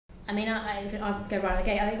I mean, I go right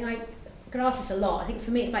again. I think I get asked this a lot. I think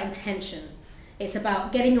for me, it's about intention. It's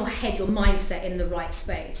about getting your head, your mindset in the right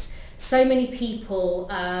space. So many people,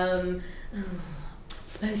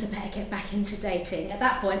 suppose I better get back into dating. At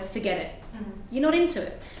that point, forget it. You're not into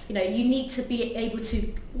it. You know, you need to be able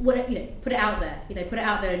to, put it out there. Put it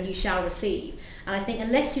out there, and you shall receive. And I think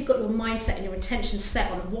unless you've got your mindset and your intention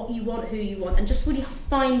set on what you want, who you want, and just really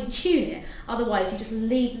fine tune it, otherwise you just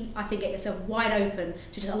get yourself wide open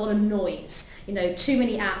to just a lot of noise. Too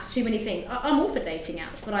many apps, too many things. I'm all for dating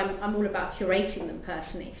apps, but I'm all about curating them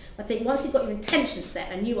personally. I think once you've got your intention set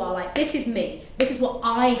and you are like, this is me, this is what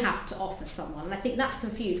I have to offer someone, and I think that's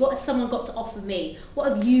confused. What has someone got to offer me? What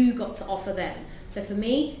have you got to offer them? So for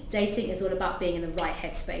me, dating is all about being in the right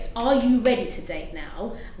headspace. Are you ready to date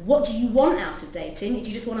now? What do you want out of dating? Do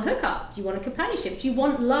you just want a hookup? Do you want a companionship? Do you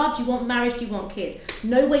want love? Do you want marriage? Do you want kids?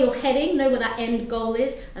 Know where you're heading, know what that end goal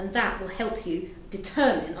is, and that will help you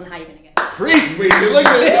determine on how you're going to get there. Preach, preacher, look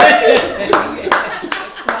at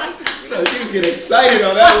that. So she was getting excited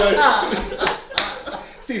on that one.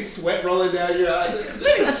 See sweat rolling down your eyes.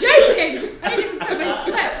 I'm joking. I didn't even put my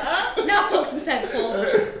sweat. Now talk some sense, Paul.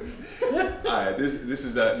 All right, this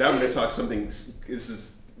is now I'm going to talk something. This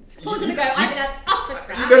is. Paul's going to go. I'm going to utter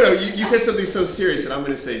crap. No. You said something so serious, and I'm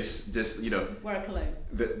going to say just wear a cologne.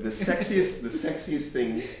 The sexiest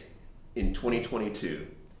thing in 2022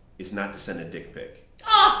 is not to send a dick pic.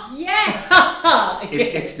 Oh yes.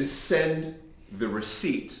 It's to send the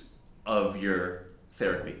receipt of your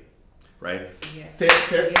therapy, right? Yeah.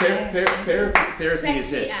 Therapy is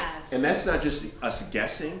Sexy it, ass. and that's not just us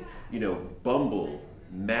guessing. Bumble,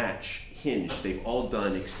 Match, Hinge, they've all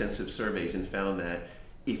done extensive surveys and found that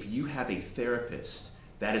if you have a therapist,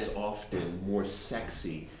 that is often more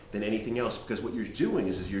sexy than anything else, because what you're doing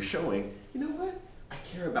is you're showing, you know what? I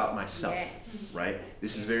care about myself, yes. Right?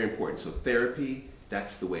 This is very important. So therapy,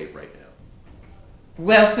 that's the wave right now.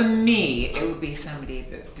 Well, for me, it would be somebody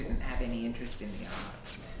that didn't have any interest in the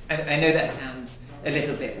arts. I know that sounds a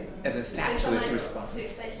little bit of a fatuous response. So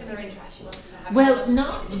it's similar interest you want to have. Well,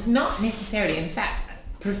 not necessarily. In fact,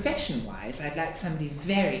 profession-wise, I'd like somebody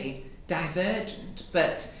very divergent.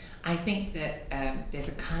 But I think that there's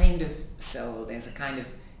a kind of soul, there's a kind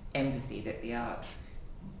of empathy that the arts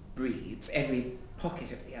breeds, every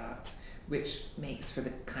pocket of the arts, which makes for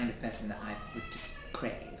the kind of person that I would just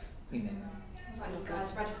crave,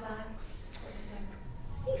 Guys, red flags.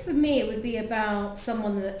 I think for me it would be about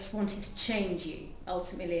someone that's wanting to change you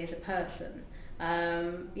ultimately as a person.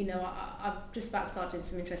 I'm just about to start doing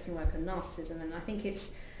some interesting work on narcissism, and I think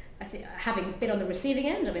having been on the receiving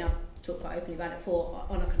end, I've talked quite openly about it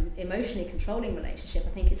on an emotionally controlling relationship, I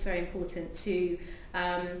think it's very important to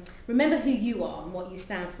remember who you are and what you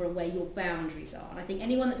stand for and where your boundaries are. And I think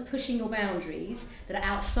anyone that's pushing your boundaries that are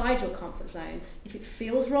outside your comfort zone, if it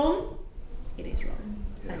feels wrong, it is wrong.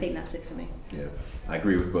 Yeah. I think that's it for me. Yeah, I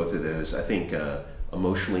agree with both of those. I think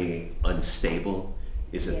emotionally unstable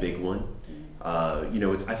is a big one. I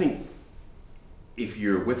think if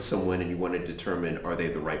you're with someone and you want to determine are they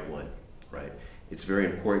the right one, right? It's very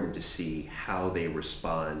important to see how they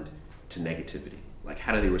respond to negativity. Like,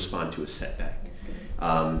 how do they respond to a setback?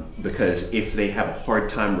 Because if they have a hard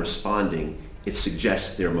time responding, it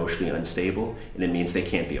suggests they're emotionally unstable, and it means they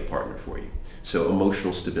can't be a partner for you. So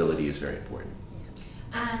emotional stability is very important.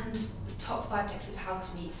 And the top 5 tips of how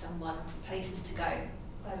to meet someone, places to go,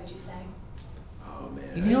 where would you say? Oh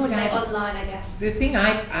man. You know what online, I guess. The thing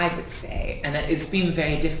I would say, and it's been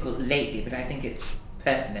very difficult lately, but I think it's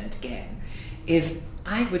pertinent again, is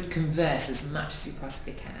I would converse as much as you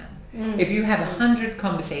possibly can. If you have 100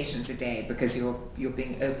 conversations a day because you're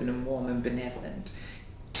being open and warm and benevolent,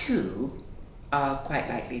 2 are quite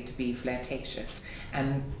likely to be flirtatious,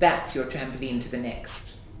 and that's your trampoline to the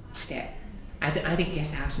next step. I think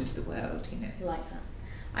get out into the world, Like that.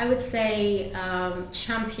 I would say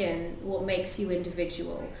champion what makes you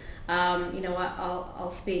individual.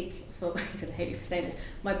 I'll speak for, I don't hate me for saying this,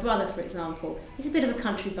 my brother, for example, he's a bit of a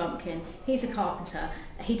country bumpkin, he's a carpenter,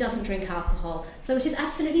 he doesn't drink alcohol, so it is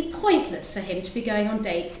absolutely pointless for him to be going on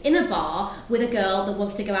dates in a bar with a girl that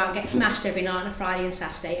wants to go out and get smashed every night on a Friday and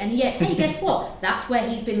Saturday, and yet, hey, guess what? That's where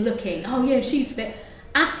he's been looking. Oh yeah, she's fit.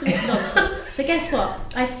 Absolute nonsense. So guess what?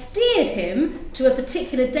 I steered him to a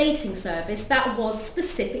particular dating service that was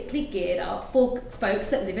specifically geared up for folks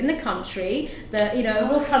that live in the country, that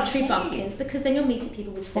real country bumpkins, because then you're meeting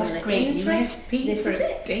people with similar interests. This is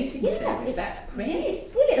it. Dating service. That's great. Yeah,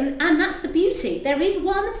 it's brilliant, and that's the beauty. There is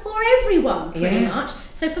one for everyone, pretty much.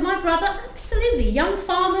 So for my brother, absolutely, young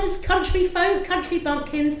farmers, country folk, country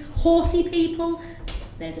bumpkins, horsey people.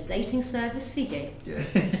 There's a dating service for you. Yeah.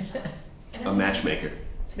 A matchmaker.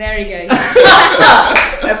 There you go. You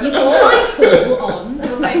can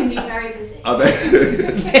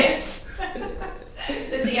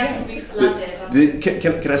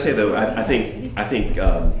Can I say though? I think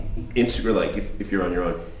Instagram, like if you're on your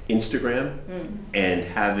own, Instagram and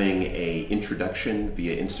having a introduction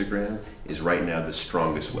via Instagram is right now the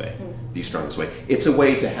strongest way. The strongest way. It's a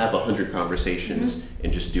way to have 100 conversations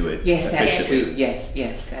and just do it. Yes, that's efficiently. true.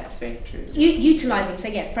 Yes, that's very true. Utilizing,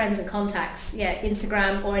 so friends and contacts,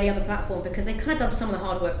 Instagram or any other platform, because they kind of done some of the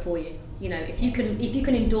hard work for you. You know, if you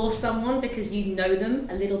can endorse someone because you know them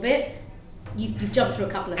a little bit, you've jumped through a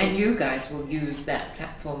couple of things. And you guys will use that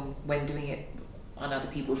platform when doing it on other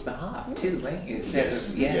people's behalf too, won't you? So,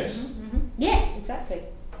 Yes. yeah. Yes. Yes, exactly.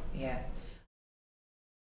 Yeah.